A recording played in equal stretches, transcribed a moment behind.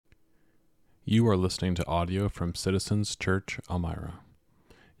You are listening to audio from Citizens Church Elmira.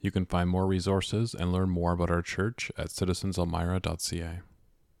 You can find more resources and learn more about our church at citizenselmira.ca.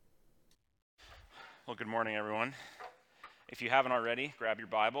 Well, good morning, everyone. If you haven't already, grab your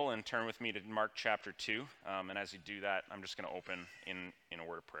Bible and turn with me to Mark chapter 2. And as you do that, I'm just going to open in a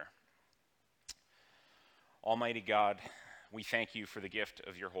word of prayer. Almighty God, we thank you for the gift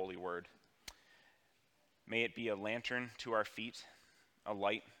of your holy word. May it be a lantern to our feet, a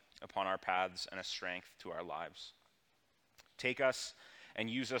light upon our paths, and a strength to our lives. Take us and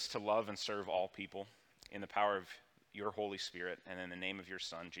use us to love and serve all people in the power of your Holy Spirit and in the name of your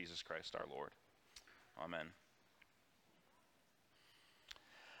Son, Jesus Christ our Lord. Amen.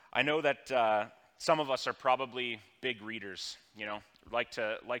 I know that some of us are probably big readers, like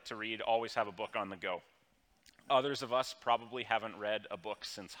to read, always have a book on the go. Others of us probably haven't read a book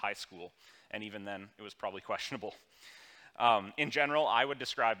since high school, and even then it was probably questionable. In general, I would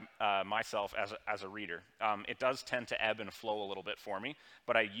describe myself as a reader. It does tend to ebb and flow a little bit for me,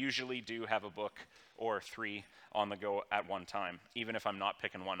 but I usually do have a book or three on the go at one time, even if I'm not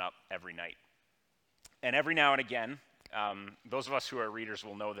picking one up every night. And every now and again, those of us who are readers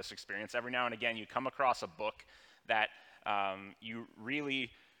will know this experience. Every now and again, you come across a book that you really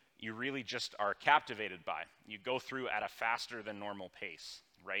just are captivated by. You go through at a faster than normal pace,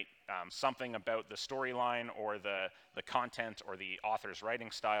 right? Something about the storyline or the content or the author's writing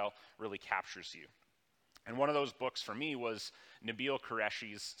style really captures you. And one of those books for me was Nabeel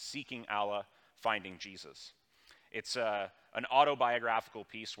Qureshi's Seeking Allah, Finding Jesus. It's an autobiographical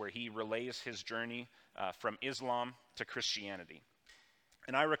piece where he relays his journey from Islam to Christianity.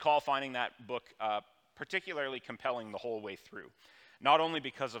 And I recall finding that book particularly compelling the whole way through, not only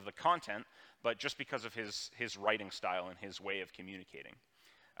because of the content, but just because of his writing style and his way of communicating.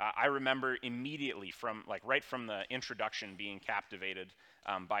 I remember immediately right from the introduction being captivated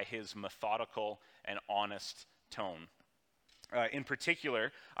by his methodical and honest tone. In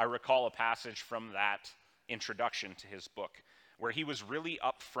particular, I recall a passage from that introduction to his book where he was really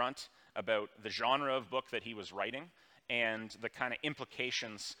upfront about the genre of book that he was writing and the kind of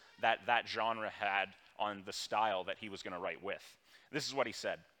implications that genre had on the style that he was going to write with. This is what he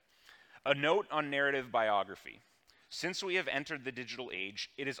said. A note on narrative biography. Since we have entered the digital age,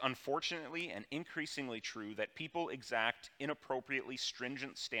 it is unfortunately and increasingly true that people exact inappropriately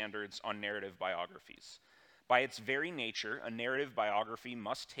stringent standards on narrative biographies. By its very nature, a narrative biography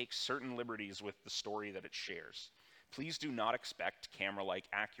must take certain liberties with the story that it shares. Please do not expect camera-like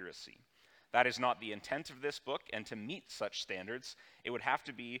accuracy. That is not the intent of this book, and to meet such standards, it would have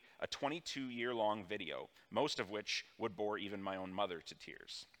to be a 22-year-long video, most of which would bore even my own mother to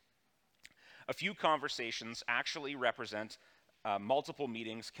tears. A few conversations actually represent multiple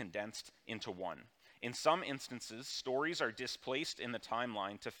meetings condensed into one. In some instances, stories are displaced in the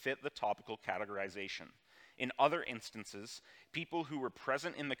timeline to fit the topical categorization. In other instances, people who were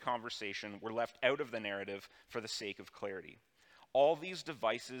present in the conversation were left out of the narrative for the sake of clarity. All these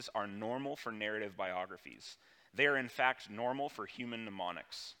devices are normal for narrative biographies. They are in fact normal for human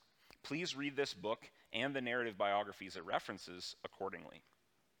mnemonics. Please read this book and the narrative biographies it references accordingly.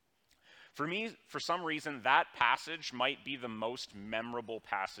 For me, for some reason, that passage might be the most memorable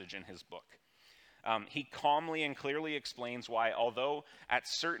passage in his book. He calmly and clearly explains why, although at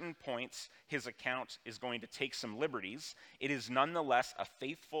certain points his account is going to take some liberties, it is nonetheless a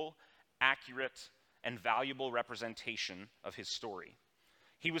faithful, accurate, and valuable representation of his story.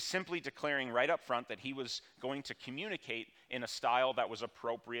 He was simply declaring right up front that he was going to communicate in a style that was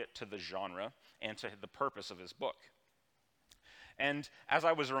appropriate to the genre and to the purpose of his book. And as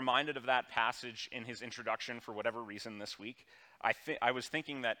I was reminded of that passage in his introduction for whatever reason this week, I was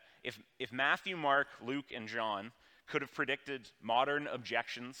thinking that if Matthew, Mark, Luke, and John could have predicted modern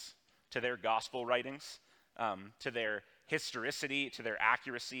objections to their gospel writings, to their historicity, to their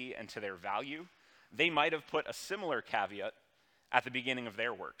accuracy, and to their value, they might have put a similar caveat at the beginning of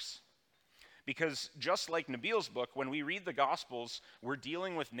their works. Because just like Nabeel's book, when we read the Gospels, we're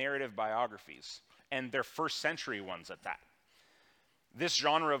dealing with narrative biographies, and they're first century ones at that. This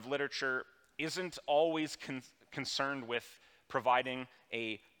genre of literature isn't always concerned with providing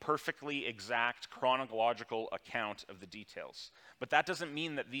a perfectly exact chronological account of the details. But that doesn't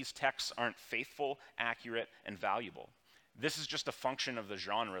mean that these texts aren't faithful, accurate, and valuable. This is just a function of the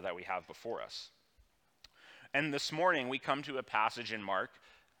genre that we have before us. And this morning we come to a passage in Mark,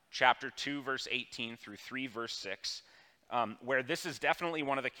 chapter 2, verse 18 through 3, verse 6, where this is definitely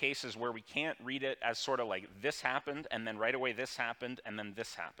one of the cases where we can't read it as sort of like this happened, and then right away this happened, and then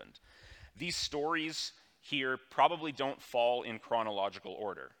this happened. These stories here probably don't fall in chronological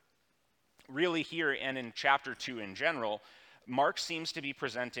order. Really here and in chapter 2 in general, Mark seems to be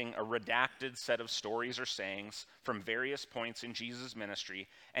presenting a redacted set of stories or sayings from various points in Jesus' ministry,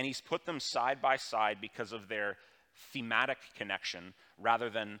 and he's put them side by side because of their thematic connection rather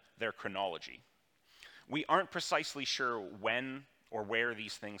than their chronology. We aren't precisely sure when or where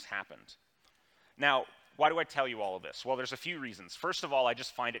these things happened. Now, why do I tell you all of this? Well, there's a few reasons. First of all, I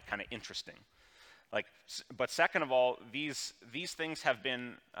just find it kind of interesting. But second of all, these things have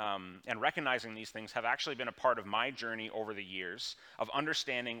been, and recognizing these things have actually been a part of my journey over the years of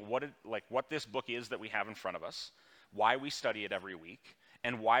understanding what this book is that we have in front of us, why we study it every week,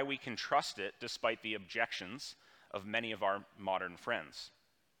 and why we can trust it despite the objections of many of our modern friends.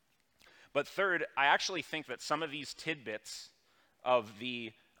 But third, I actually think that some of these tidbits of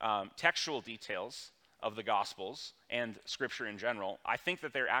the textual details of the Gospels and Scripture in general, I think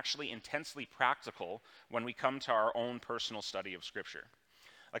that they're actually intensely practical when we come to our own personal study of Scripture.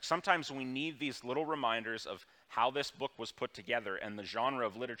 Like sometimes we need these little reminders of how this book was put together and the genre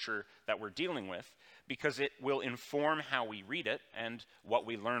of literature that we're dealing with, because it will inform how we read it and what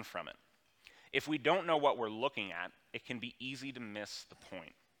we learn from it. If we don't know what we're looking at, it can be easy to miss the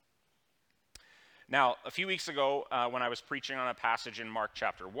point. Now, a few weeks ago, when I was preaching on a passage in Mark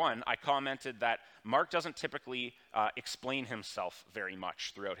chapter 1, I commented that Mark doesn't typically explain himself very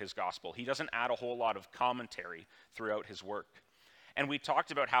much throughout his gospel. He doesn't add a whole lot of commentary throughout his work. And we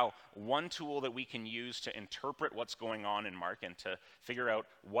talked about how one tool that we can use to interpret what's going on in Mark and to figure out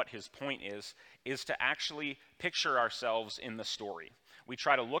what his point is to actually picture ourselves in the story. We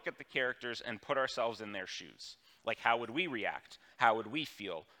try to look at the characters and put ourselves in their shoes. Like, how would we react? How would we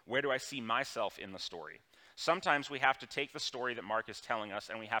feel? Where do I see myself in the story? Sometimes we have to take the story that Mark is telling us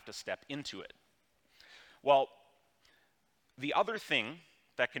and we have to step into it. Well, the other thing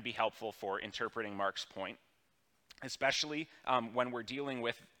that can be helpful for interpreting Mark's point, especially when we're dealing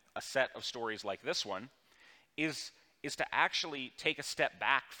with a set of stories like this one, is to actually take a step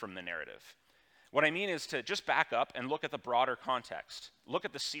back from the narrative. What I mean is to just back up and look at the broader context. Look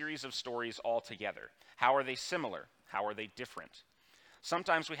at the series of stories all together. How are they similar? How are they different?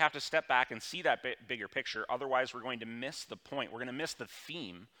 Sometimes we have to step back and see that bigger picture. Otherwise, we're going to miss the point. We're going to miss the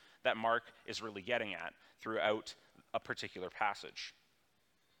theme that Mark is really getting at throughout a particular passage.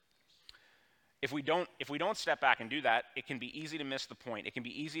 If we don't step back and do that, it can be easy to miss the point. It can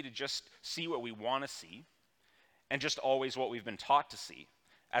be easy to just see what we want to see and just always what we've been taught to see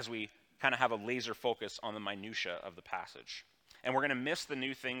as we kind of have a laser focus on the minutia of the passage. And we're going to miss the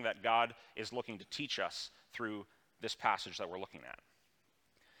new thing that God is looking to teach us through this passage that we're looking at.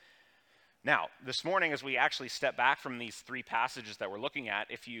 Now, this morning, as we actually step back from these three passages that we're looking at,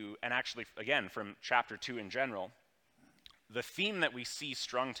 and actually, again, from chapter 2 in general, the theme that we see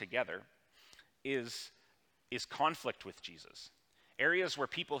strung together is conflict with Jesus. Areas where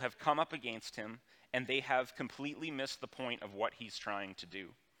people have come up against him, and they have completely missed the point of what he's trying to do.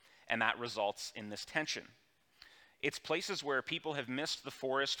 And that results in this tension. It's places where people have missed the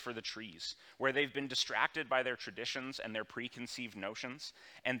forest for the trees, where they've been distracted by their traditions and their preconceived notions,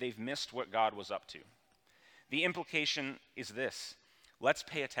 and they've missed what God was up to. The implication is this: let's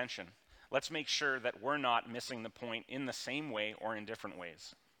pay attention. Let's make sure that we're not missing the point in the same way or in different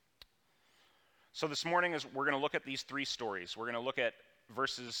ways. So this morning, we're going to look at these three stories. We're going to look at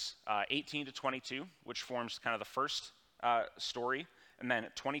verses 18 to 22, which forms kind of the first story, and then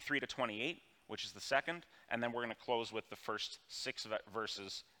 23 to 28, which is the second, and then we're going to close with the first 6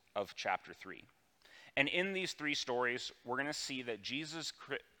 verses of chapter 3. And in these three stories, we're going to see that Jesus'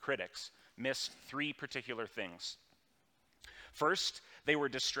 critics missed 3 particular things. First, they were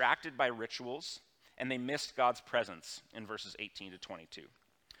distracted by rituals, and they missed God's presence in verses 18 to 22.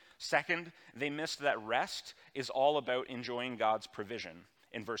 Second, they missed that rest is all about enjoying God's provision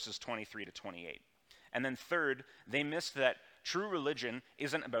in verses 23 to 28. And then third, they missed that true religion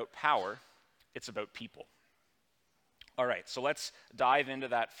isn't about power, it's about people. All right, so let's dive into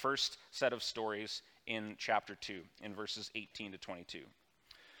that first set of stories in chapter 2, in verses 18 to 22.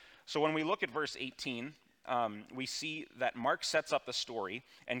 So when we look at verse 18, we see that Mark sets up the story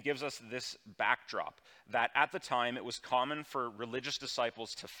and gives us this backdrop, that at the time it was common for religious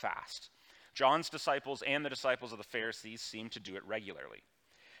disciples to fast. John's disciples and the disciples of the Pharisees seemed to do it regularly.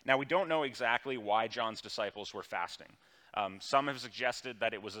 Now, we don't know exactly why John's disciples were fasting. Some have suggested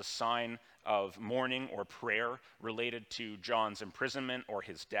that it was a sign of mourning or prayer related to John's imprisonment or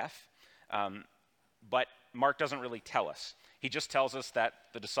his death. But Mark doesn't really tell us. He just tells us that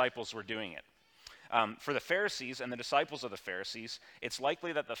the disciples were doing it. For the Pharisees and the disciples of the Pharisees, it's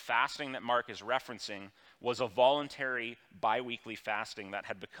likely that the fasting that Mark is referencing was a voluntary biweekly fasting that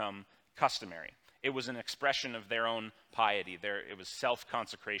had become customary. It was an expression of their own piety. It was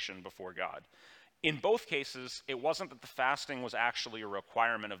self-consecration before God. In both cases, it wasn't that the fasting was actually a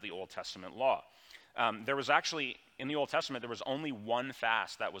requirement of the Old Testament law. There was actually, in the Old Testament, there was only one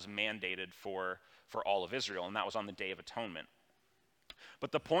fast that was mandated for all of Israel, and that was on the Day of Atonement.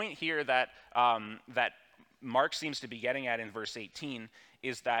 But the point here that Mark seems to be getting at in verse 18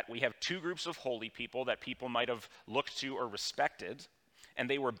 is that we have two groups of holy people that people might have looked to or respected, and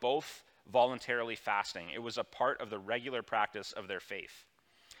they were both voluntarily fasting. It was a part of the regular practice of their faith.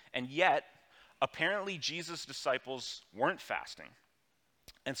 And yet, apparently Jesus' disciples weren't fasting.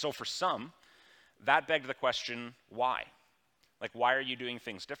 And so for some, that begged the question, why? Like, why are you doing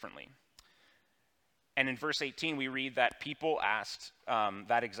things differently? And in verse 18, we read that people asked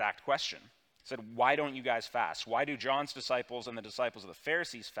that exact question. Said, why don't you guys fast? Why do John's disciples and the disciples of the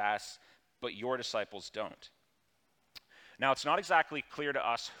Pharisees fast, but your disciples don't? Now, it's not exactly clear to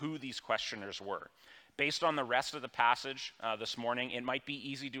us who these questioners were. Based on the rest of the passage this morning, it might be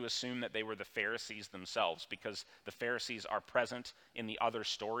easy to assume that they were the Pharisees themselves, because the Pharisees are present in the other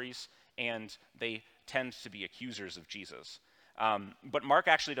stories, and they tend to be accusers of Jesus. But Mark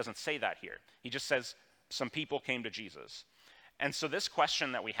actually doesn't say that here. He just says some people came to Jesus. And so this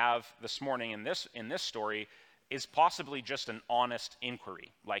question that we have this morning in this story is possibly just an honest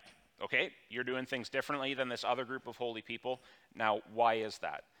inquiry. Like, okay, you're doing things differently than this other group of holy people. Now, why is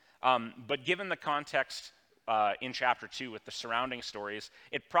that? But given the context in chapter 2 with the surrounding stories,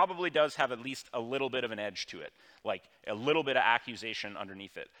 it probably does have at least a little bit of an edge to it, like a little bit of accusation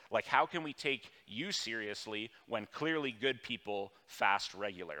underneath it. Like, how can we take you seriously when clearly good people fast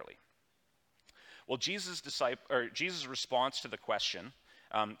regularly? Well, Jesus' response to the question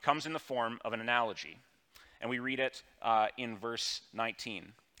comes in the form of an analogy, and we read it in verse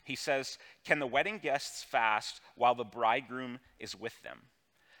 19. He says, "Can the wedding guests fast while the bridegroom is with them?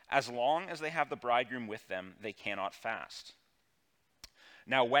 As long as they have the bridegroom with them, they cannot fast."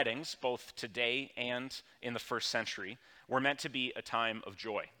 Now, weddings, both today and in the first century, were meant to be a time of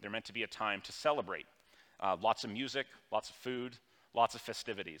joy. They're meant to be a time to celebrate. Lots of music, lots of food, lots of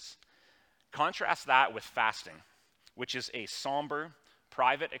festivities. Contrast that with fasting, which is a somber,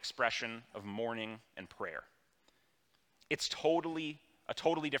 private expression of mourning and prayer. It's a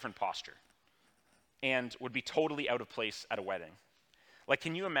totally different posture, and would be totally out of place at a wedding. Like,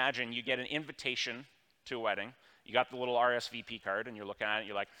 can you imagine you get an invitation to a wedding, you got the little RSVP card, and you're looking at it, and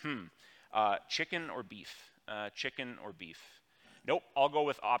you're like, chicken or beef? Chicken or beef? Nope, I'll go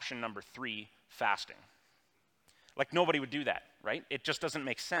with option number 3, fasting. Like, nobody would do that, right? It just doesn't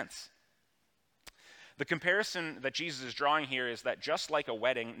make sense. The comparison that Jesus is drawing here is that just like a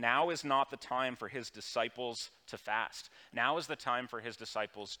wedding, now is not the time for his disciples to fast. Now is the time for his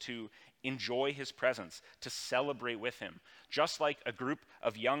disciples to enjoy his presence, to celebrate with him, just like a group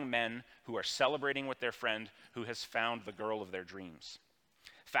of young men who are celebrating with their friend who has found the girl of their dreams.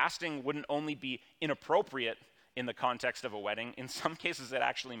 Fasting wouldn't only be inappropriate in the context of a wedding. In some cases, it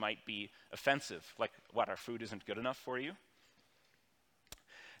actually might be offensive. Like, what, our food isn't good enough for you?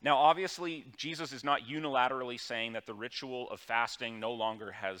 Now, obviously, Jesus is not unilaterally saying that the ritual of fasting no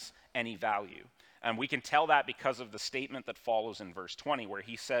longer has any value. And we can tell that because of the statement that follows in verse 20, where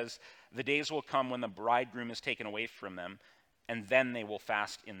he says, "The days will come when the bridegroom is taken away from them, and then they will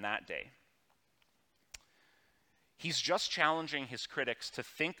fast in that day." He's just challenging his critics to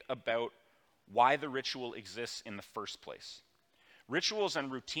think about why the ritual exists in the first place. Rituals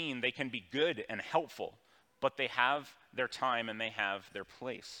and routine, they can be good and helpful, but they have their time and they have their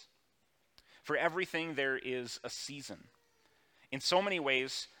place. For everything, there is a season. In so many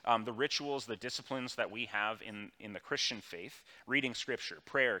ways, the rituals, the disciplines that we have in the Christian faith, reading scripture,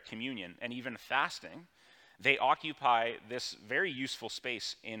 prayer, communion, and even fasting, they occupy this very useful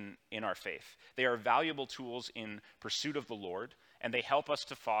space in our faith. They are valuable tools in pursuit of the Lord, and they help us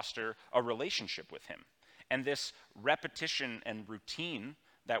to foster a relationship with him. And this repetition and routine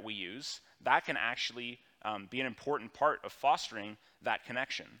that we use, that can actually be an important part of fostering that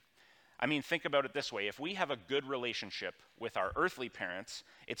connection. I mean, think about it this way. If we have a good relationship with our earthly parents,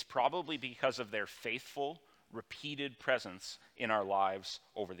 it's probably because of their faithful, repeated presence in our lives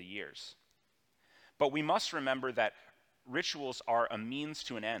over the years. But we must remember that rituals are a means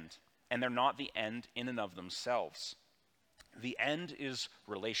to an end, and they're not the end in and of themselves. The end is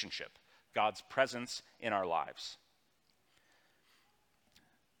relationship, God's presence in our lives.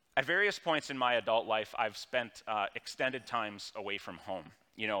 At various points in my adult life, I've spent extended times away from home.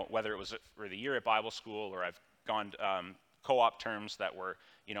 You know, whether it was for the year at Bible school or I've gone co-op terms that were,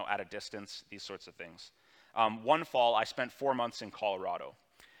 at a distance, these sorts of things. One fall, I spent 4 months in Colorado.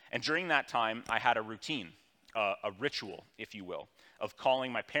 And during that time, I had a routine, a ritual, if you will, of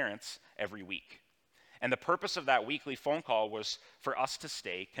calling my parents every week. And the purpose of that weekly phone call was for us to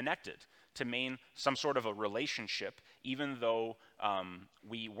stay connected, to maintain some sort of a relationship, even though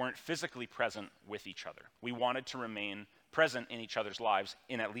we weren't physically present with each other. We wanted to remain present in each other's lives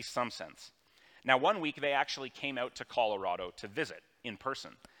in at least some sense. Now, one week they actually came out to Colorado to visit in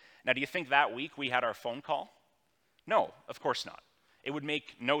person. Now, do you think that week we had our phone call? No, of course not. It would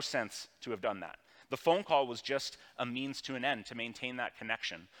make no sense to have done that. The phone call was just a means to an end to maintain that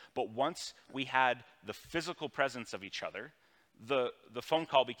connection. But once we had the physical presence of each other, the phone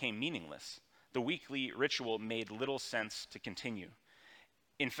call became meaningless. The weekly ritual made little sense to continue.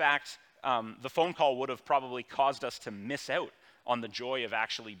 In fact, the phone call would have probably caused us to miss out on the joy of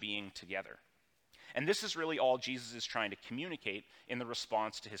actually being together. And this is really all Jesus is trying to communicate in the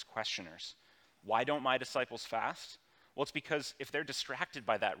response to his questioners. Why don't my disciples fast? Well, it's because if they're distracted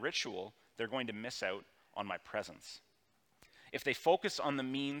by that ritual, they're going to miss out on my presence. If they focus on the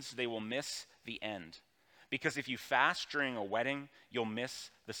means, they will miss the end. Because if you fast during a wedding, you'll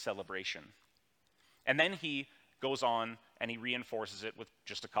miss the celebration. And then he goes on and he reinforces it with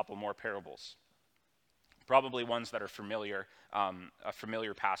just a couple more parables. Probably ones that are familiar, a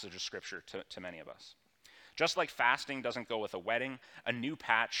familiar passage of scripture to many of us. Just like fasting doesn't go with a wedding, a new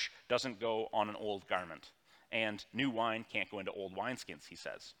patch doesn't go on an old garment. And new wine can't go into old wineskins, he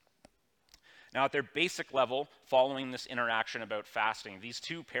says. Now, at their basic level, following this interaction about fasting, these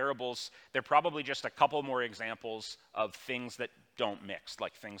two parables, they're probably just a couple more examples of things that don't mix,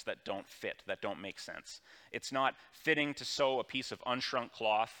 like things that don't fit, that don't make sense. It's not fitting to sew a piece of unshrunk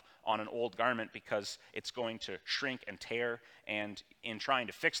cloth on an old garment because it's going to shrink and tear, and in trying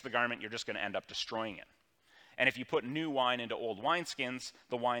to fix the garment, you're just going to end up destroying it. And if you put new wine into old wineskins,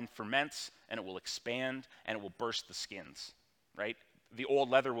 the wine ferments, and it will expand, and it will burst the skins, right? The old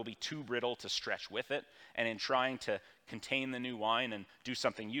leather will be too brittle to stretch with it, and in trying to contain the new wine and do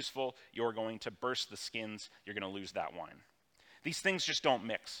something useful, you're going to burst the skins, you're going to lose that wine. These things just don't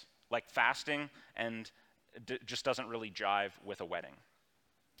mix, like fasting and just doesn't really jive with a wedding.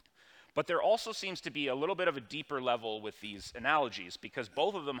 But there also seems to be a little bit of a deeper level with these analogies, because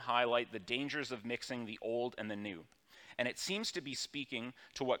both of them highlight the dangers of mixing the old and the new. And it seems to be speaking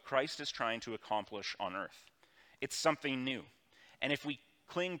to what Christ is trying to accomplish on earth. It's something new. And if we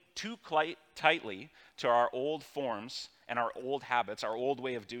cling too tightly to our old forms and our old habits, our old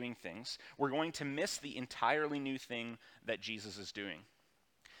way of doing things, we're going to miss the entirely new thing that Jesus is doing.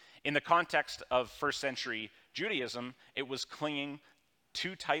 In the context of first century Judaism, it was clinging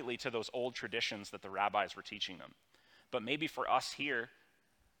too tightly to those old traditions that the rabbis were teaching them. But maybe for us here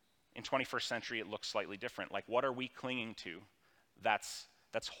in 21st century, it looks slightly different. Like, what are we clinging to that's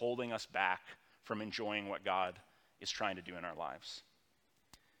holding us back from enjoying what God is trying to do in our lives?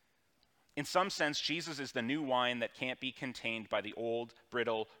 In some sense, Jesus is the new wine that can't be contained by the old,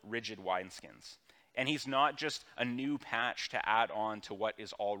 brittle, rigid wineskins. And he's not just a new patch to add on to what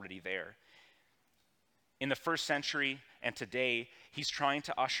is already there. In the first century and today, he's trying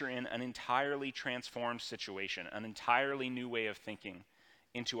to usher in an entirely transformed situation, an entirely new way of thinking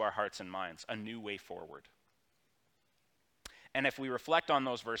into our hearts and minds, a new way forward. And if we reflect on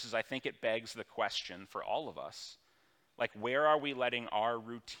those verses, I think it begs the question for all of us, like, where are we letting our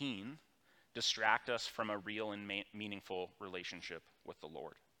routine distract us from a real and meaningful relationship with the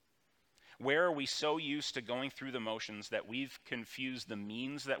Lord? Where are we so used to going through the motions that we've confused the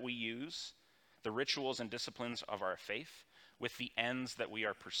means that we use, the rituals and disciplines of our faith, with the ends that we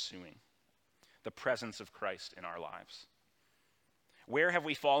are pursuing, the presence of Christ in our lives? Where have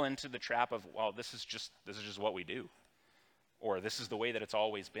we fallen into the trap of, well, this is just what we do, or this is the way that it's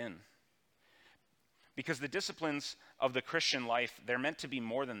always been? Because the disciplines of the Christian life, they're meant to be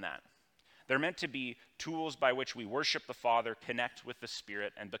more than that. They're meant to be tools by which we worship the Father, connect with the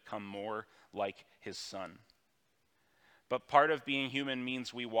Spirit, and become more like his Son. But part of being human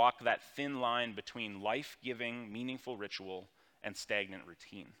means we walk that thin line between life-giving, meaningful ritual and stagnant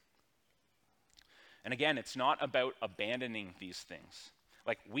routine. And again, it's not about abandoning these things.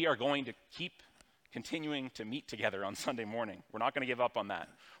 Like, we are going to keep continuing to meet together on Sunday morning. We're not going to give up on that.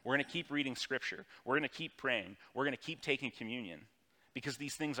 We're going to keep reading Scripture. We're going to keep praying. We're going to keep taking communion, because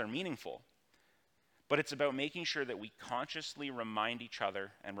these things are meaningful. But it's about making sure that we consciously remind each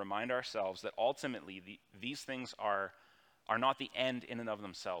other and remind ourselves that ultimately these things are not the end in and of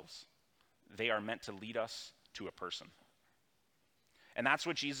themselves. They are meant to lead us to a person. And that's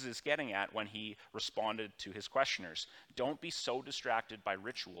what Jesus is getting at when he responded to his questioners. Don't be so distracted by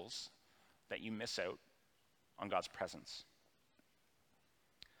rituals that you miss out on God's presence.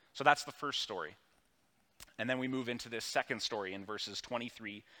 So that's the first story. And then we move into this second story in verses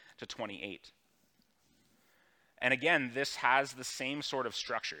 23 to 28. And again, this has the same sort of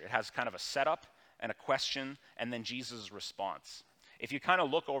structure. It has kind of a setup and a question, and then Jesus' response. if you kind of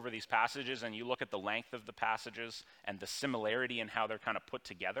look over these passages and you look at the length of the passages and the similarity in how they're kind of put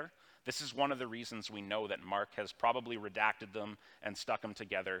together, this is one of the reasons we know that Mark has probably redacted them and stuck them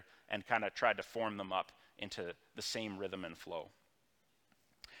together and kind of tried to form them up into the same rhythm and flow.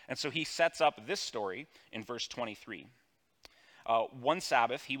 And so he sets up this story in verse 23. One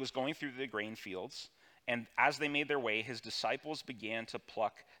Sabbath, he was going through the grain fields, and as they made their way, his disciples began to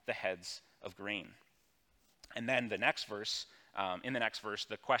pluck the heads of grain. And then in the next verse,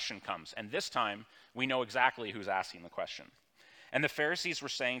 the question comes. And this time, we know exactly who's asking the question. And the Pharisees were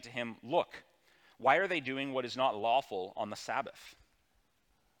saying to him, "Look, why are they doing what is not lawful on the Sabbath?"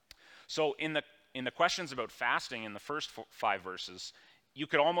 So in the questions about fasting in the first 5 verses, you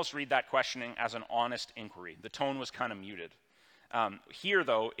could almost read that questioning as an honest inquiry. The tone was kind of muted. Here,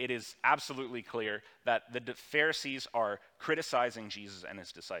 though, it is absolutely clear that the Pharisees are criticizing Jesus and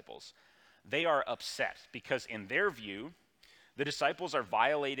his disciples. They are upset because in their view, the disciples are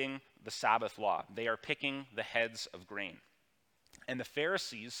violating the Sabbath law. They are picking the heads of grain. And the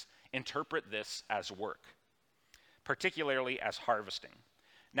Pharisees interpret this as work, particularly as harvesting.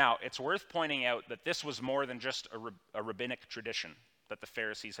 Now, it's worth pointing out that this was more than just a rabbinic tradition that the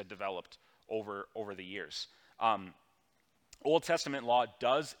Pharisees had developed over the years. Old Testament law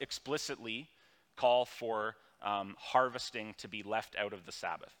does explicitly call for harvesting to be left out of the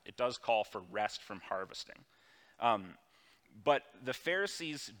Sabbath. It does call for rest from harvesting. But the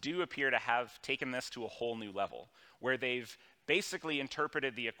Pharisees do appear to have taken this to a whole new level, where they've basically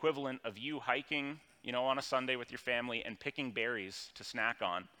interpreted the equivalent of you hiking, on a Sunday with your family and picking berries to snack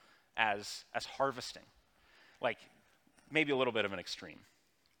on as harvesting. Like, maybe a little bit of an extreme.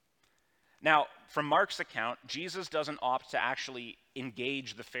 Now, from Mark's account, Jesus doesn't opt to actually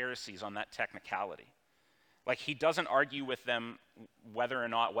engage the Pharisees on that technicality. Like, he doesn't argue with them whether or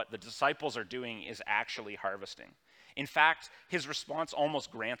not what the disciples are doing is actually harvesting. In fact, his response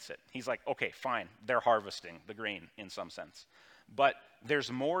almost grants it. He's like, okay, fine, they're harvesting the grain in some sense. But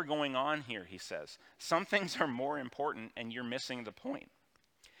there's more going on here, he says. Some things are more important, and you're missing the point.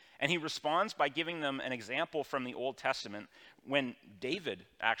 And he responds by giving them an example from the Old Testament when David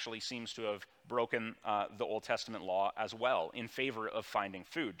actually seems to have broken the Old Testament law as well in favor of finding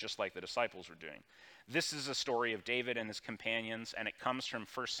food, just like the disciples were doing. This is a story of David and his companions, and it comes from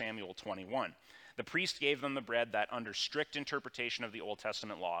 1 Samuel 21. The priest gave them the bread that, under strict interpretation of the Old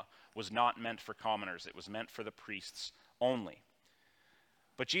Testament law, was not meant for commoners. It was meant for the priests only.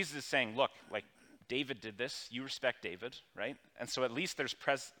 But Jesus is saying, look, like, David did this, you respect David, right? And so at least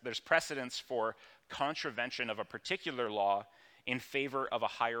there's precedence for contravention of a particular law in favor of a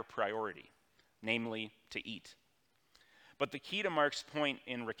higher priority, namely to eat. But the key to Mark's point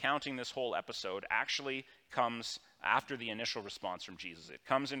in recounting this whole episode actually comes after the initial response from Jesus. It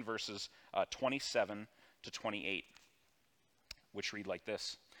comes in verses 27 to 28, which read like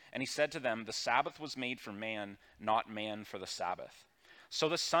this. And he said to them, "The Sabbath was made for man, not man for the Sabbath. So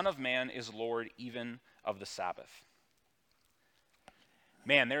the Son of Man is Lord even of the Sabbath."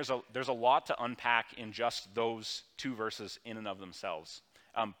 Man, there's a lot to unpack in just those 2 verses in and of themselves.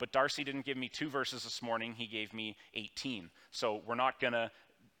 But Darcy didn't give me 2 verses this morning. He gave me 18. So we're not going to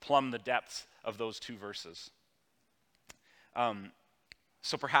plumb the depths of those 2 verses.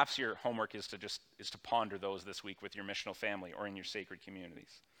 So perhaps your homework is to ponder those this week with your missional family or in your sacred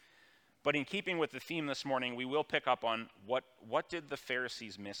communities. But in keeping with the theme this morning, we will pick up on what did the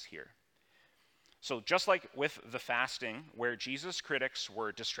Pharisees miss here? So just like with the fasting, where Jesus' critics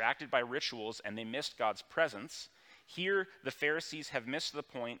were distracted by rituals and they missed God's presence, here the Pharisees have missed the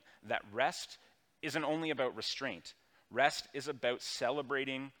point that rest isn't only about restraint. Rest is about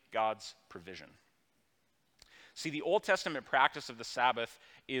celebrating God's provision. See, the Old Testament practice of the Sabbath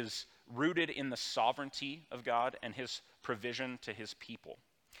is rooted in the sovereignty of God and his provision to his people.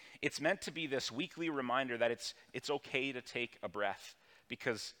 It's meant to be this weekly reminder that it's okay to take a breath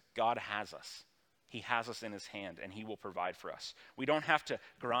because God has us. He has us in his hand, and he will provide for us. We don't have to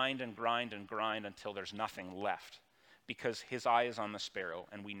grind and grind and grind until there's nothing left because his eye is on the sparrow,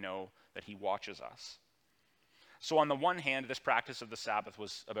 and we know that he watches us. So on the one hand, this practice of the Sabbath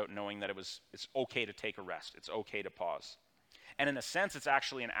was about knowing that it's okay to take a rest. It's okay to pause. And in a sense, it's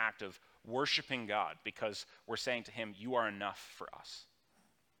actually an act of worshiping God because we're saying to him, you are enough for us.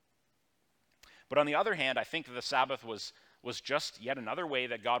 But on the other hand, I think that the Sabbath was just yet another way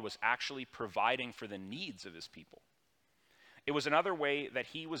that God was actually providing for the needs of his people. It was another way that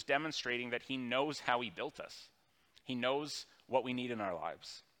he was demonstrating that he knows how he built us. He knows what we need in our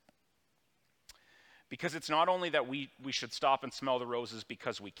lives. Because it's not only that we should stop and smell the roses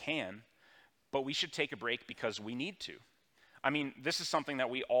because we can, but we should take a break because we need to. I mean, this is something that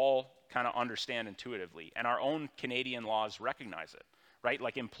we all kind of understand intuitively, and our own Canadian laws recognize it, right?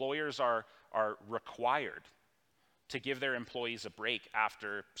 Like employers are required to give their employees a break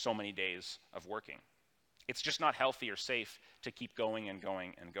after so many days of working. It's just not healthy or safe to keep going and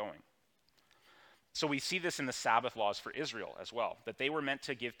going and going. So we see this in the Sabbath laws for Israel as well, that they were meant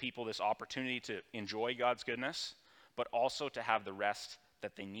to give people this opportunity to enjoy God's goodness, but also to have the rest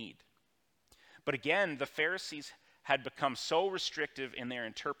that they need. But again, the Pharisees had become so restrictive in their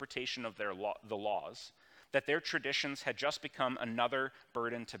interpretation of the laws that their traditions had just become another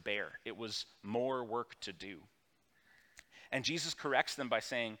burden to bear. It was more work to do. And Jesus corrects them by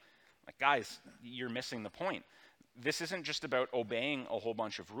saying, like, guys, you're missing the point. This isn't just about obeying a whole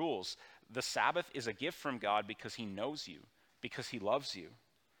bunch of rules. The Sabbath is a gift from God because he knows you, because he loves you.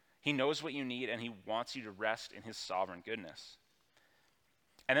 He knows what you need, and he wants you to rest in his sovereign goodness.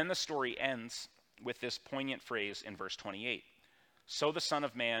 And then the story ends with this poignant phrase in verse 28. So the Son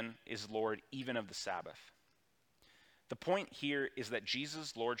of Man is Lord even of the Sabbath. The point here is that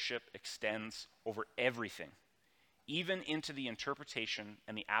Jesus' lordship extends over everything, even into the interpretation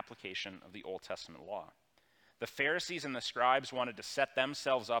and the application of the Old Testament law. The Pharisees and the scribes wanted to set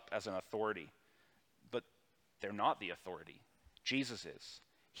themselves up as an authority, but they're not the authority. Jesus is.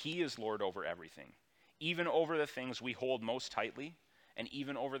 He is Lord over everything, even over the things we hold most tightly, and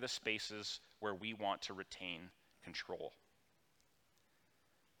even over the spaces where we want to retain control.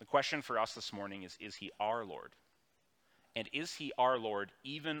 The question for us this morning is he our Lord? And is he our Lord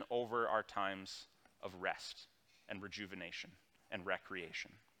even over our times of rest and rejuvenation and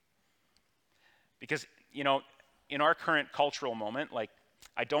recreation? Because, you know, in our current cultural moment, like,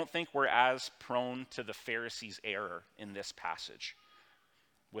 I don't think we're as prone to the Pharisees' error in this passage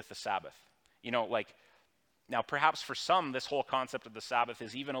with the Sabbath. You know, like, now perhaps for some, this whole concept of the Sabbath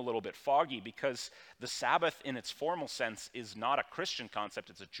is even a little bit foggy because the Sabbath in its formal sense is not a Christian concept,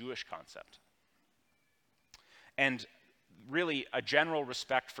 it's a Jewish concept. And really, a general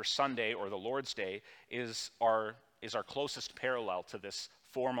respect for Sunday or the Lord's Day is our closest parallel to this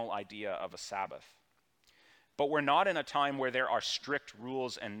formal idea of a Sabbath. But we're not in a time where there are strict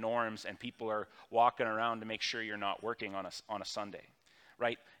rules and norms and people are walking around to make sure you're not working on a Sunday,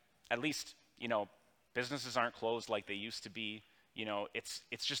 right? At least, you know, businesses aren't closed like they used to be. You know, it's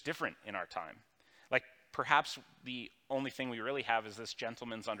just different in our time. Like, perhaps the only thing we really have is this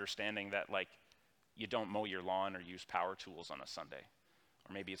gentleman's understanding that, like, you don't mow your lawn or use power tools on a Sunday.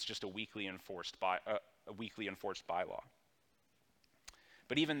 Or maybe it's just a weekly enforced bylaw.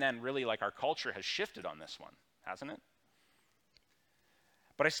 But even then, really, like, our culture has shifted on this one, hasn't it?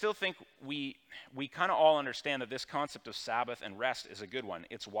 But I still think we kind of all understand that this concept of Sabbath and rest is a good one.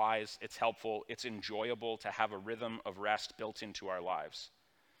 It's wise, it's helpful, it's enjoyable to have a rhythm of rest built into our lives.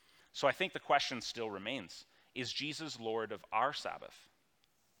 So I think the question still remains, is Jesus Lord of our Sabbath?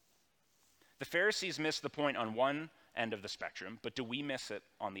 The Pharisees missed the point on one end of the spectrum, but do we miss it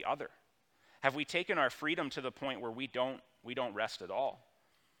on the other? Have we taken our freedom to the point where we don't rest at all?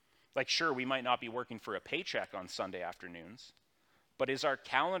 Like, sure, we might not be working for a paycheck on Sunday afternoons, but is our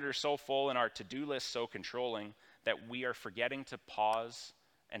calendar so full and our to-do list so controlling that we are forgetting to pause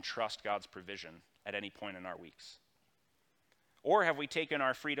and trust God's provision at any point in our weeks? Or have we taken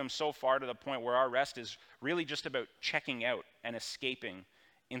our freedom so far to the point where our rest is really just about checking out and escaping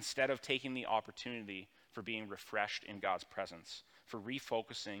instead of taking the opportunity for being refreshed in God's presence, for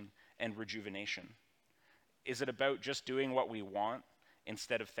refocusing and rejuvenation? Is it about just doing what we want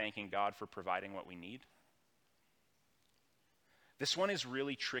instead of thanking God for providing what we need? This one is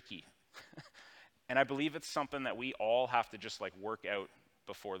really tricky. And I believe it's something that we all have to just like work out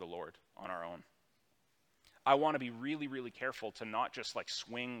before the Lord on our own. I want to be really, really careful to not just like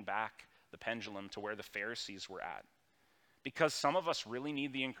swing back the pendulum to where the Pharisees were at. Because some of us really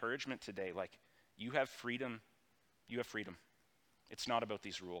need the encouragement today. Like, you have freedom. You have freedom. It's not about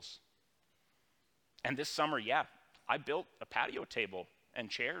these rules. And this summer, yeah, I built a patio table and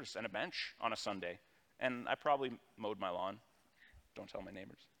chairs and a bench on a Sunday. And I probably mowed my lawn. Don't tell my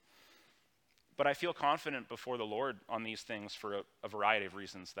neighbors. But I feel confident before the Lord on these things for a variety of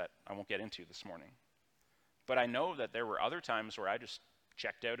reasons that I won't get into this morning. But I know that there were other times where I just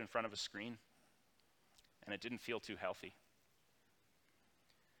checked out in front of a screen and it didn't feel too healthy.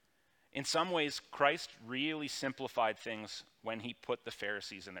 In some ways, Christ really simplified things when he put the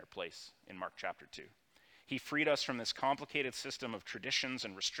Pharisees in their place in Mark chapter 2. He freed us from this complicated system of traditions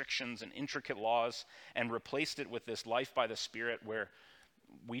and restrictions and intricate laws and replaced it with this life by the Spirit where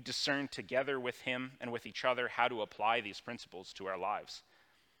we discern together with him and with each other how to apply these principles to our lives.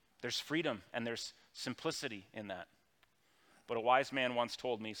 There's freedom and there's simplicity in that. But a wise man once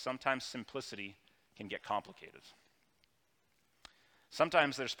told me, sometimes simplicity can get complicated.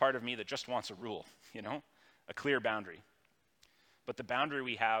 Sometimes there's part of me that just wants a rule, a clear boundary. But the boundary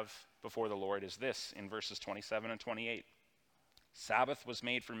we have before the Lord is this in verses 27 and 28. Sabbath was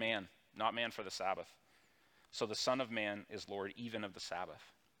made for man, not man for the Sabbath. So the Son of Man is Lord even of the Sabbath.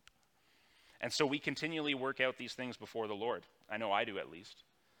 And so we continually work out these things before the Lord. I know I do at least.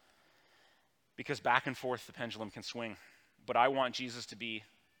 Because back and forth the pendulum can swing. But I want Jesus to be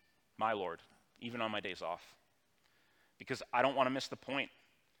my Lord, even on my days off. Because I don't want to miss the point.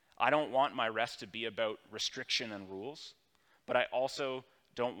 I don't want my rest to be about restriction and rules, but I also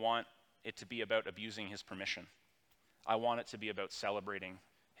don't want it to be about abusing his permission. I want it to be about celebrating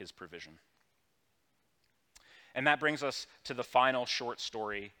his provision. And that brings us to the final short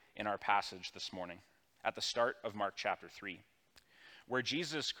story in our passage this morning, at the start of Mark chapter 3, where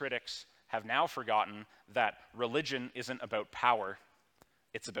Jesus' critics have now forgotten that religion isn't about power,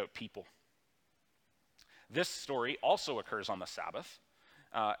 it's about people. This story also occurs on the Sabbath,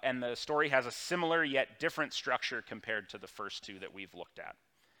 and the story has a similar yet different structure compared to the first two that we've looked at.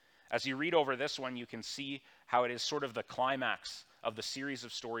 As you read over this one, you can see how it is sort of the climax of the series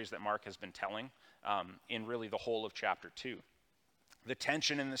of stories that Mark has been telling in really the whole of chapter 2. The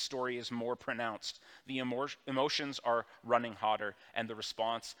tension in this story is more pronounced. The emotions are running hotter, and the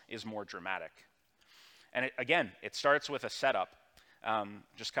response is more dramatic. And it starts with a setup,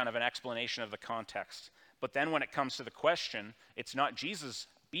 just kind of an explanation of the context. But then when it comes to the question, it's not Jesus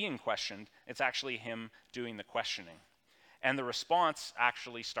being questioned, it's actually him doing the questioning. And the response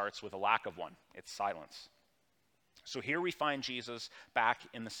actually starts with a lack of one. It's silence. So here we find Jesus back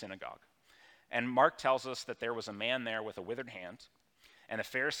in the synagogue. And Mark tells us that there was a man there with a withered hand, and the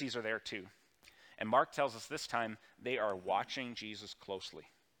Pharisees are there too. And Mark tells us this time they are watching Jesus closely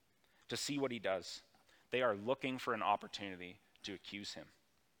to see what he does. They are looking for an opportunity to accuse him.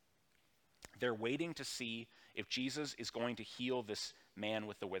 They're waiting to see if Jesus is going to heal this man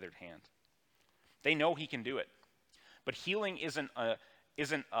with the withered hand. They know he can do it. But healing healing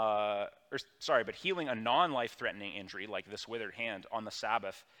a non-life-threatening injury like this withered hand on the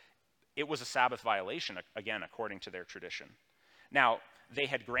Sabbath, it was a Sabbath violation, again, according to their tradition. Now, they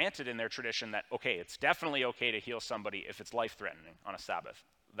had granted in their tradition that, okay, it's definitely okay to heal somebody if it's life-threatening on a Sabbath.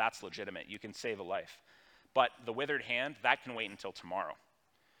 That's legitimate. You can save a life. But the withered hand, that can wait until tomorrow.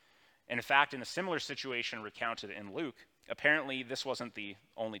 And in fact, in a similar situation recounted in Luke, apparently this wasn't the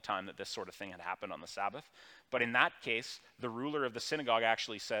only time that this sort of thing had happened on the Sabbath. But in that case, the ruler of the synagogue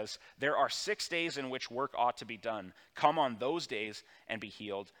actually says, there are 6 days in which work ought to be done. Come on those days and be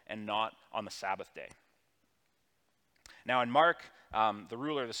healed, and not on the Sabbath day. Now in Mark, the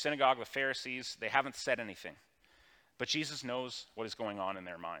ruler of the synagogue, the Pharisees, they haven't said anything. But Jesus knows what is going on in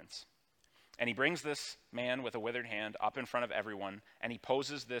their minds. And he brings this man with a withered hand up in front of everyone, and he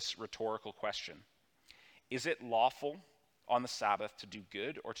poses this rhetorical question. Is it lawful on the Sabbath to do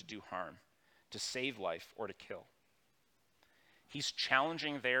good or to do harm, to save life or to kill? He's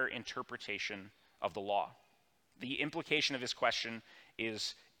challenging their interpretation of the law. The implication of his question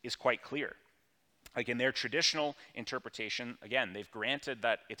is quite clear. Like in their traditional interpretation, again, they've granted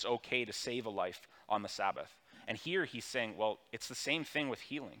that it's okay to save a life on the Sabbath. And here he's saying, well, it's the same thing with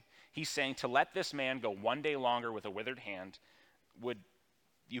healing. He's saying to let this man go 1 day longer with a withered hand would,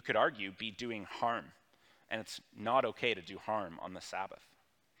 you could argue, be doing harm. And it's not okay to do harm on the Sabbath.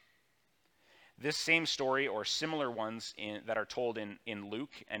 This same story, or similar ones that are told in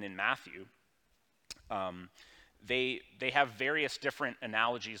Luke and in Matthew, they have various different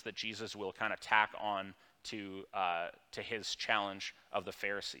analogies that Jesus will kind of tack on to his challenge of the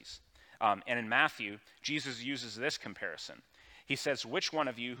Pharisees. And in Matthew, Jesus uses this comparison. He says, which one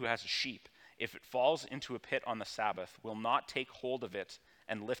of you who has a sheep, if it falls into a pit on the Sabbath, will not take hold of it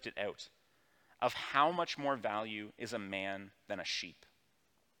and lift it out? Of how much more value is a man than a sheep?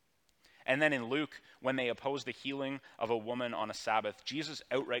 And then in Luke, when they oppose the healing of a woman on a Sabbath, Jesus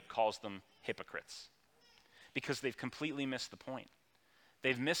outright calls them hypocrites because they've completely missed the point.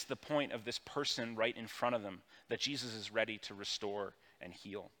 They've missed the point of this person right in front of them that Jesus is ready to restore and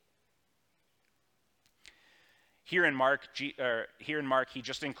heal. Here in Mark, he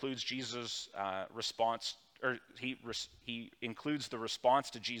just includes Jesus' response, or he includes the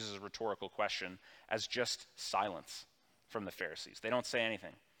response to Jesus' rhetorical question as just silence from the Pharisees. They don't say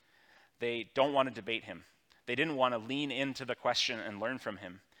anything. They don't want to debate him. They didn't want to lean into the question and learn from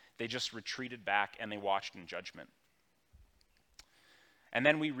him. They just retreated back and they watched in judgment. And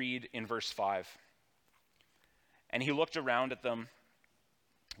then we read in verse 5, and he looked around at them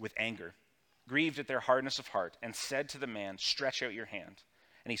with anger, grieved at their hardness of heart, and said to the man, stretch out your hand.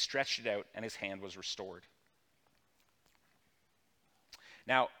 And he stretched it out, and his hand was restored.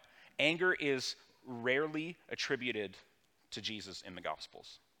 Now, anger is rarely attributed to Jesus in the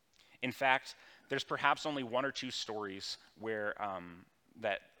Gospels. In fact, there's perhaps only one or two stories where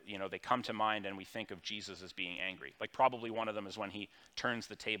they come to mind and we think of Jesus as being angry. Like probably one of them is when he turns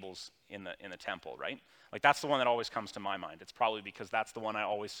the tables in the temple, right? Like that's the one that always comes to my mind. It's probably because that's the one I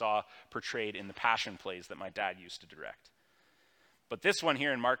always saw portrayed in the Passion plays that my dad used to direct. But this one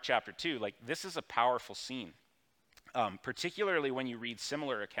here in Mark chapter 2, like this is a powerful scene, particularly when you read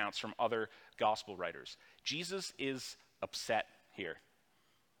similar accounts from other gospel writers. Jesus is upset here.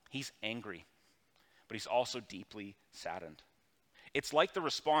 He's angry, but he's also deeply saddened. It's like the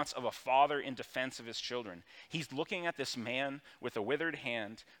response of a father in defense of his children. He's looking at this man with a withered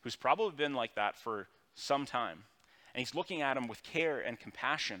hand who's probably been like that for some time. And he's looking at him with care and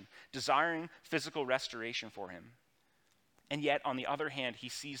compassion, desiring physical restoration for him. And yet, on the other hand, he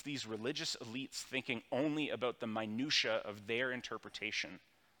sees these religious elites thinking only about the minutia of their interpretation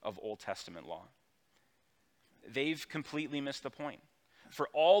of Old Testament law. They've completely missed the point. For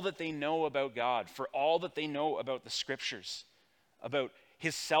all that they know about God, for all that they know about the scriptures, about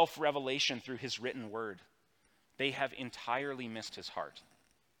his self-revelation through his written word, they have entirely missed his heart.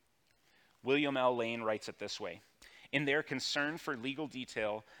 William L. Lane writes it this way: in their concern for legal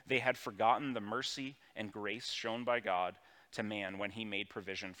detail, they had forgotten the mercy and grace shown by God to man when he made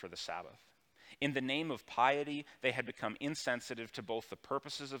provision for the Sabbath. In the name of piety, they had become insensitive to both the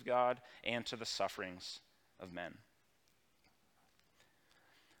purposes of God and to the sufferings of men.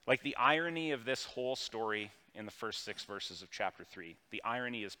 Like the irony of this whole story in the first 6 verses of chapter 3, the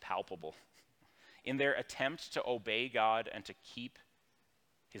irony is palpable. In their attempt to obey God and to keep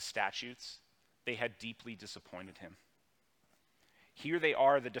his statutes, they had deeply disappointed him. Here they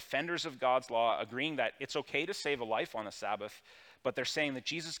are, the defenders of God's law, agreeing that it's okay to save a life on the Sabbath, but they're saying that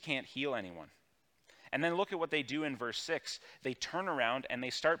Jesus can't heal anyone. And then look at what they do in verse 6. They turn around and they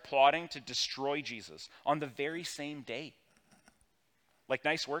start plotting to destroy Jesus on the very same day. Like,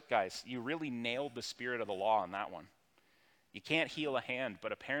 nice work, guys. You really nailed the spirit of the law on that one. You can't heal a hand,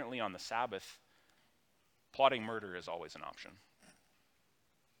 but apparently on the Sabbath, plotting murder is always an option.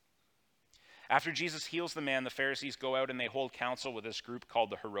 After Jesus heals the man, the Pharisees go out and they hold council with this group called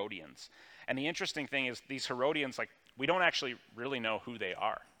the Herodians. And the interesting thing is these Herodians, like, we don't actually really know who they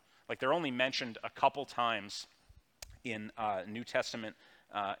are. Like, they're only mentioned a couple times in New Testament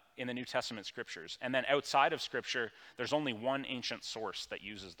in the New Testament scriptures. And then outside of scripture, there's only one ancient source that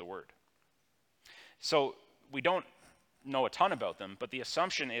uses the word. So we don't know a ton about them, but the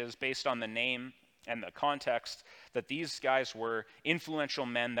assumption is, based on the name and the context, that these guys were influential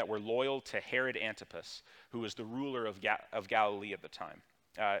men that were loyal to Herod Antipas, who was the ruler of Galilee at the time.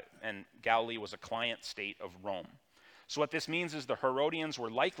 And Galilee was a client state of Rome. So what this means is the Herodians were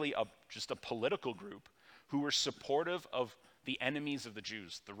likely just a political group who were supportive of the enemies of the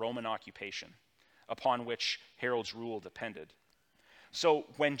Jews, the Roman occupation, upon which Herod's rule depended. So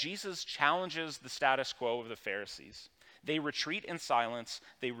when Jesus challenges the status quo of the Pharisees, they retreat in silence,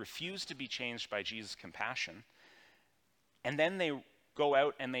 they refuse to be changed by Jesus' compassion, and then they go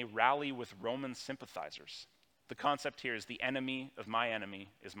out and they rally with Roman sympathizers. The concept here is the enemy of my enemy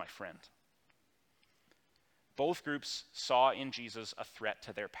is my friend. Both groups saw in Jesus a threat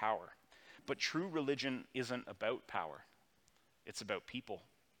to their power, but true religion isn't about power. It's about people.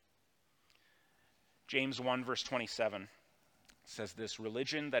 James 1 verse 27 says this: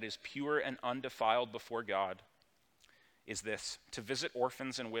 religion that is pure and undefiled before God is this, to visit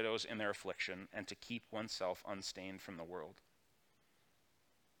orphans and widows in their affliction and to keep oneself unstained from the world.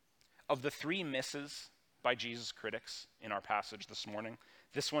 Of the 3 misses by Jesus' critics in our passage this morning,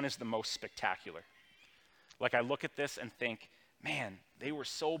 this one is the most spectacular. Like, I look at this and think, man, they were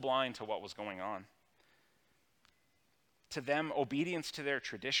so blind to what was going on. To them, obedience to their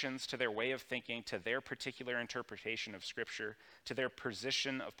traditions, to their way of thinking, to their particular interpretation of Scripture, to their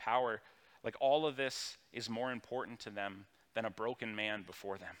position of power, like all of this is more important to them than a broken man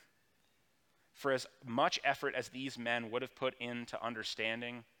before them. For as much effort as these men would have put into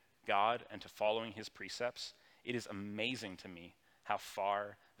understanding God and to following his precepts, it is amazing to me how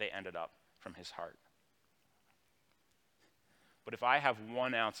far they ended up from his heart. But if I have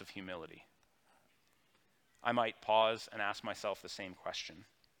 1 ounce of humility, I might pause and ask myself the same question.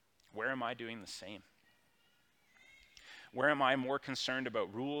 Where am I doing the same? Where am I more concerned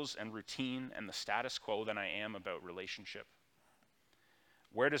about rules and routine and the status quo than I am about relationship?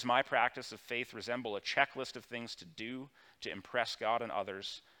 Where does my practice of faith resemble a checklist of things to do to impress God and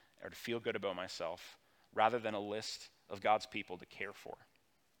others or to feel good about myself, rather than a list of God's people to care for?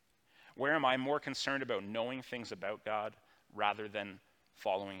 Where am I more concerned about knowing things about God rather than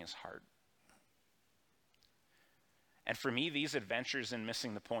following his heart? And for me, these adventures in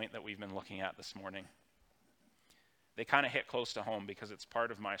missing the point that we've been looking at this morning, they kind of hit close to home because it's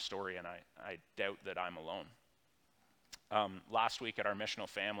part of my story, and I doubt that I'm alone. Last week at our missional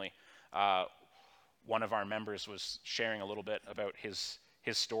family, one of our members was sharing a little bit about his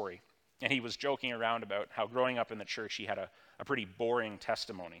story. And he was joking around about how growing up in the church, he had a pretty boring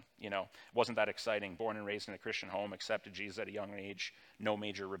testimony. Wasn't that exciting. Born and raised in a Christian home, accepted Jesus at a young age, no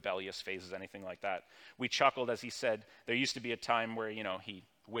major rebellious phases, anything like that. We chuckled as he said there used to be a time where, he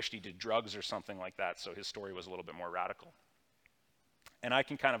wished he did drugs or something like that, so his story was a little bit more radical. And I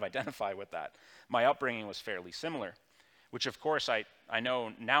can kind of identify with that. My upbringing was fairly similar, which of course I now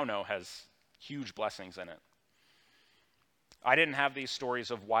know has huge blessings in it. I didn't have these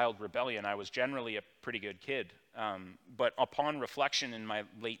stories of wild rebellion. I was generally a pretty good kid. But upon reflection in my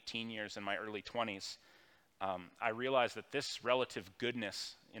late teen years and my early 20s, I realized that this relative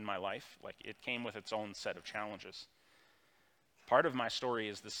goodness in my life, it came with its own set of challenges. Part of my story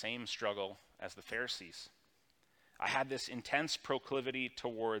is the same struggle as the Pharisees. I had this intense proclivity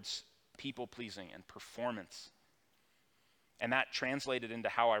towards people-pleasing and performance. And that translated into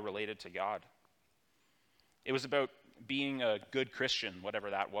how I related to God. It was about being a good Christian, whatever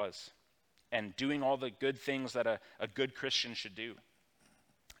that was, and doing all the good things that a good Christian should do.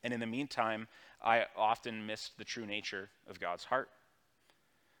 And in the meantime, I often missed the true nature of God's heart.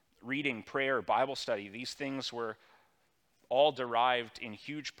 Reading, prayer, Bible study, these things were all derived in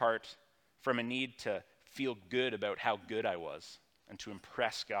huge part from a need to feel good about how good I was and to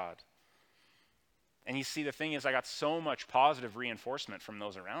impress God. And you see, the thing is, I got so much positive reinforcement from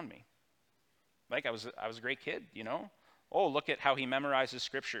those around me. I was a great kid, Oh, look at how he memorizes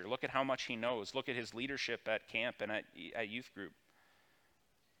scripture. Look at how much he knows. Look at his leadership at camp and at youth group.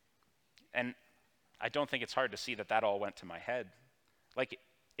 And I don't think it's hard to see that all went to my head.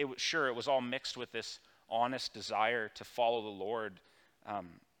 It was all mixed with this honest desire to follow the Lord,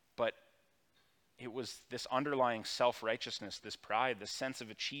 but it was this underlying self-righteousness, this pride, this sense of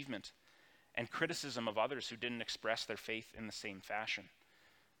achievement, and criticism of others who didn't express their faith in the same fashion.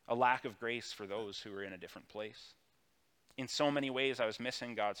 A lack of grace for those who were in a different place. In so many ways, I was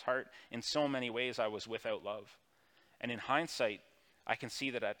missing God's heart. In so many ways, I was without love. And in hindsight, I can see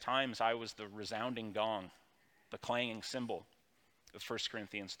that at times I was the resounding gong, the clanging cymbal of 1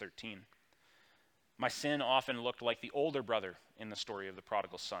 Corinthians 13. My sin often looked like the older brother in the story of the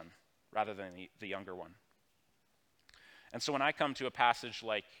prodigal son, rather than the younger one. And so when I come to a passage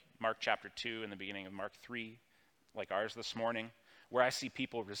like Mark chapter 2 and the beginning of Mark 3, like ours this morning, where I see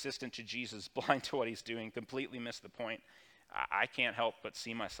people resistant to Jesus, blind to what he's doing, completely miss the point, I can't help but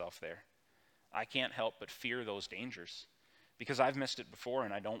see myself there. I can't help but fear those dangers because I've missed it before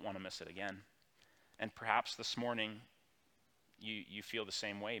and I don't want to miss it again. And perhaps this morning you feel the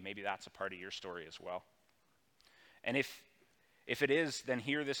same way. Maybe that's a part of your story as well. And if it is, then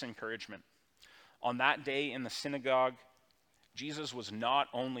hear this encouragement. On that day in the synagogue, Jesus was not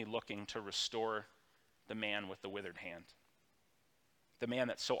only looking to restore the man with the withered hand, the man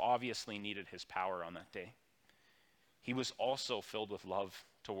that so obviously needed his power on that day. He was also filled with love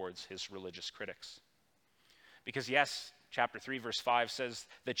towards his religious critics. Because yes, chapter 3, verse 5 says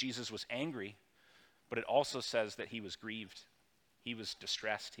that Jesus was angry, but it also says that he was grieved. He was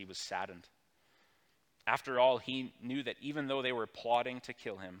distressed. He was saddened. After all, he knew that even though they were plotting to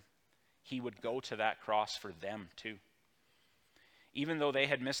kill him, he would go to that cross for them too. Even though they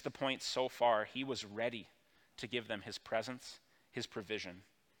had missed the point so far, he was ready to give them his presence, his provision,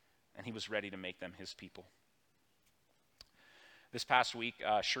 and he was ready to make them his people. This past week,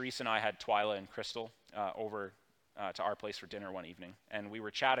 Charisse and I had Twyla and Crystal over to our place for dinner one evening, and we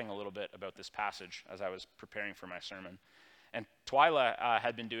were chatting a little bit about this passage as I was preparing for my sermon. And Twyla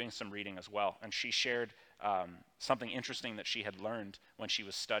had been doing some reading as well, and she shared something interesting that she had learned when she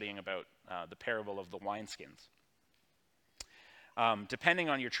was studying about the parable of the wineskins. Depending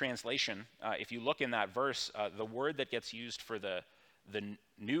on your translation, if you look in that verse, the word that gets used for the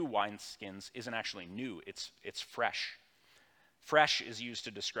new wineskins isn't actually new, it's fresh. Fresh is used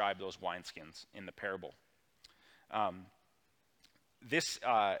to describe those wineskins in the parable. This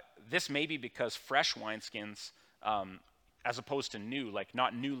may be because fresh wineskins, as opposed to new, like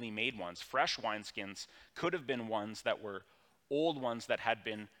not newly made ones, fresh wineskins could have been ones that were old ones that had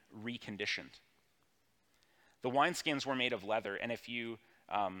been reconditioned. The wineskins were made of leather, and if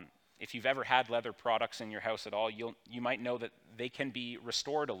you've ever had leather products in your house at all, you might know that they can be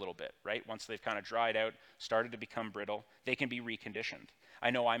restored a little bit, right? Once they've kind of dried out, started to become brittle, they can be reconditioned.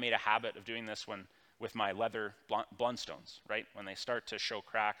 I know I made a habit of doing this with my leather Blundstones, right? When they start to show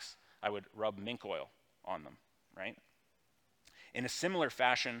cracks, I would rub mink oil on them, right? In a similar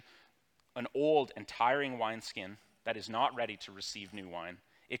fashion, an old and tiring wineskin that is not ready to receive new wine,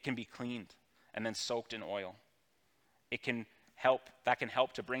 it can be cleaned and then soaked in oil. that can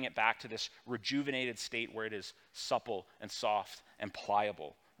help to bring it back to this rejuvenated state where it is supple and soft and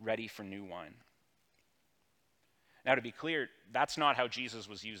pliable, ready for new wine. Now, to be clear, that's not how Jesus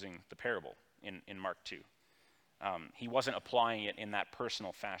was using the parable in Mark 2. He wasn't applying it in that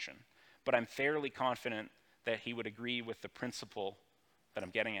personal fashion. But I'm fairly confident that he would agree with the principle that I'm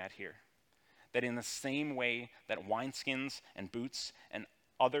getting at here. That in the same way that wineskins and boots and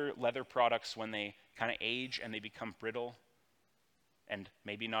other leather products, when they kind of age and they become brittle and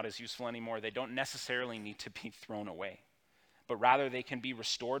maybe not as useful anymore, they don't necessarily need to be thrown away. But rather they can be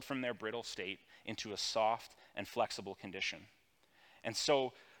restored from their brittle state into a soft and flexible condition. And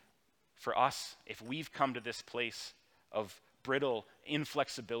so for us, if we've come to this place of brittle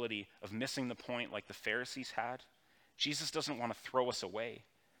inflexibility, of missing the point like the Pharisees had, Jesus doesn't want to throw us away.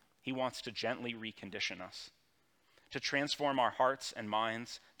 He wants to gently recondition us, to transform our hearts and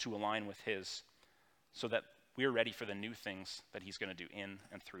minds to align with his, so that we're ready for the new things that he's going to do in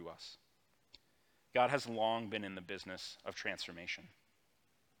and through us. God has long been in the business of transformation.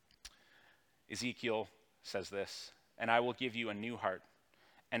 Ezekiel says this, "And I will give you a new heart,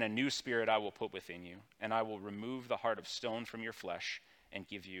 and a new spirit I will put within you, and I will remove the heart of stone from your flesh and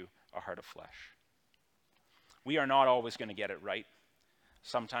give you a heart of flesh." We are not always going to get it right.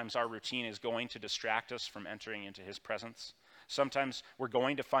 Sometimes our routine is going to distract us from entering into his presence. Sometimes we're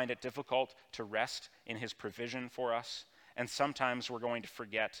going to find it difficult to rest in his provision for us. And sometimes we're going to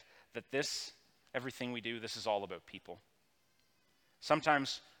forget that everything we do, this is all about people.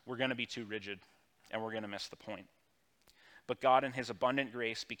 Sometimes we're going to be too rigid and we're going to miss the point. But God in his abundant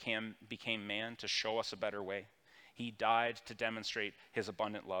grace became man to show us a better way. He died to demonstrate his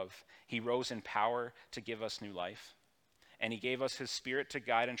abundant love. He rose in power to give us new life. And he gave us his spirit to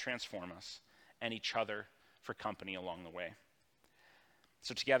guide and transform us, and each other for company along the way.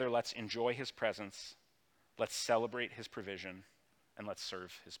 So together, let's enjoy his presence, let's celebrate his provision, and let's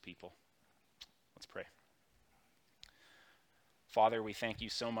serve his people. Let's pray. Father, we thank you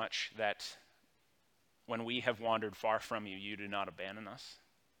so much that when we have wandered far from you, you do not abandon us.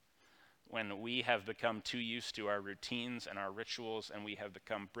 When we have become too used to our routines and our rituals, and we have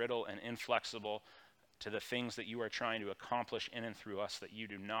become brittle and inflexible to the things that you are trying to accomplish in and through us, that you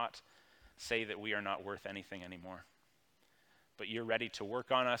do not say that we are not worth anything anymore. But you're ready to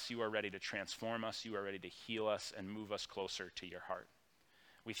work on us, you are ready to transform us, you are ready to heal us and move us closer to your heart.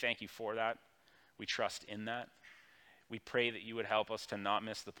 We thank you for that. We trust in that. We pray that you would help us to not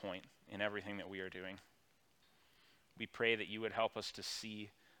miss the point in everything that we are doing. We pray that you would help us to see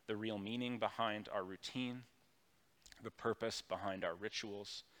the real meaning behind our routine, the purpose behind our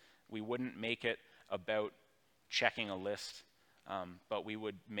rituals. We wouldn't make it about checking a list, but we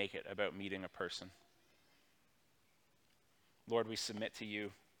would make it about meeting a person. Lord, we submit to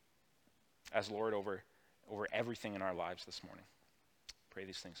you as Lord over everything in our lives this morning. Pray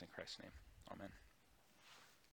these things in Christ's name. Amen.